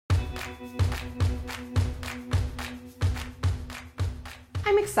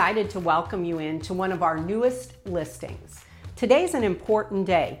I'm excited to welcome you into one of our newest listings. Today's an important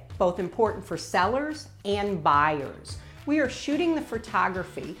day, both important for sellers and buyers. We are shooting the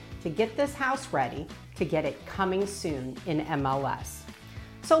photography to get this house ready to get it coming soon in MLS.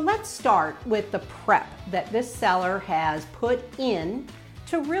 So let's start with the prep that this seller has put in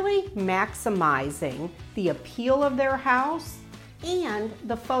to really maximizing the appeal of their house and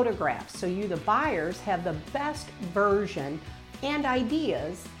the photographs, so you, the buyers, have the best version and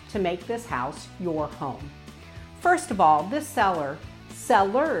ideas to make this house your home. First of all,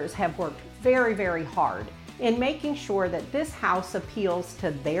 sellers have worked very, very hard in making sure that this house appeals to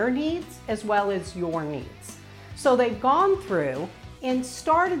their needs as well as your needs. So they've gone through and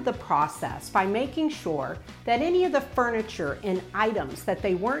started the process by making sure that any of the furniture and items that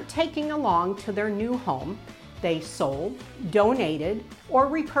they weren't taking along to their new home, they sold, donated, or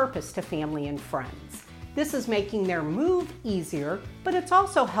repurposed to family and friends. This is making their move easier, but it's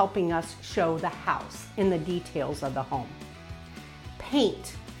also helping us show the house and the details of the home.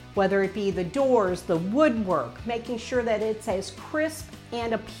 Paint, whether it be the doors, the woodwork, making sure that it's as crisp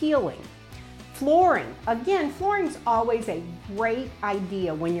and appealing. Flooring, again, flooring's always a great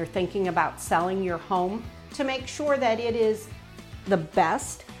idea when you're thinking about selling your home, to make sure that it is the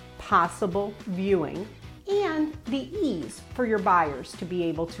best possible viewing and the ease for your buyers to be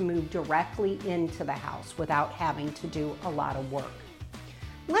able to move directly into the house without having to do a lot of work.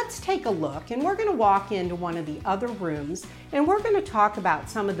 Let's take a look, and we're going to walk into one of the other rooms, and we're going to talk about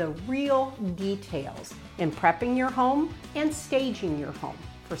some of the real details in prepping your home and staging your home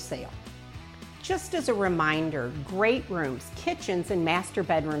for sale. Just as a reminder, great rooms, kitchens, and master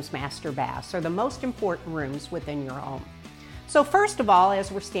bedrooms, master baths are the most important rooms within your home. So first of all,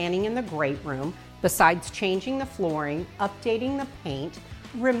 as we're standing in the great room, besides changing the flooring, updating the paint,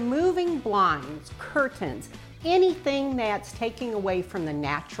 removing blinds, curtains, anything that's taking away from the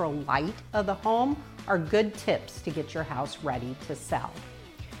natural light of the home are good tips to get your house ready to sell.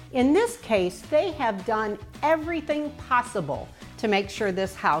 In this case, they have done everything possible to make sure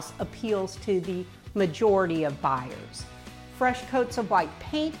this house appeals to the majority of buyers. Fresh coats of white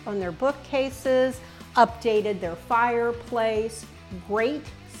paint on their bookcases, updated their fireplace, great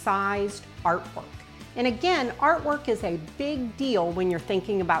sized artwork. And again, artwork is a big deal when you're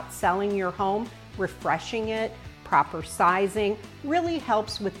thinking about selling your home. Refreshing it, proper sizing, really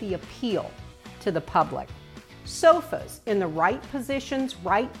helps with the appeal to the public. Sofas in the right positions,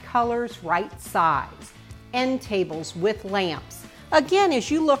 right colors, right size. End tables with lamps. Again, as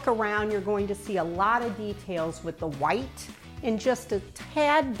you look around, you're going to see a lot of details with the white and just a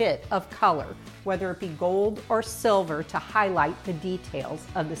tad bit of color, whether it be gold or silver, to highlight the details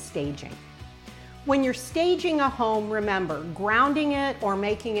of the staging. When you're staging a home, remember, grounding it or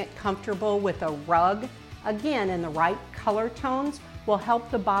making it comfortable with a rug, again in the right color tones, will help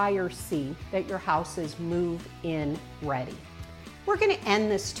the buyer see that your house is move-in ready. We're going to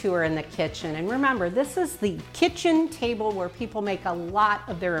end this tour in the kitchen, and remember, this is the kitchen table where people make a lot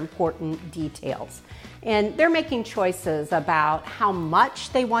of their important details. And they're making choices about how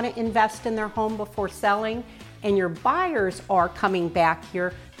much they want to invest in their home before selling, and your buyers are coming back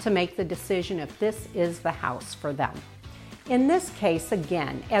here to make the decision if this is the house for them. In this case,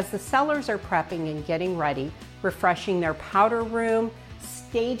 again, as the sellers are prepping and getting ready, refreshing their powder room,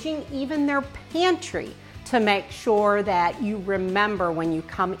 staging even their pantry to make sure that you remember when you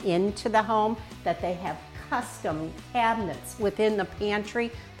come into the home that they have custom cabinets within the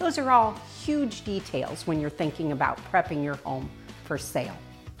pantry. Those are all huge details when you're thinking about prepping your home for sale.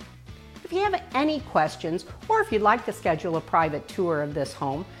 If you have any questions, or if you'd like to schedule a private tour of this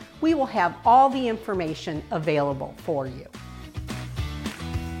home, we will have all the information available for you.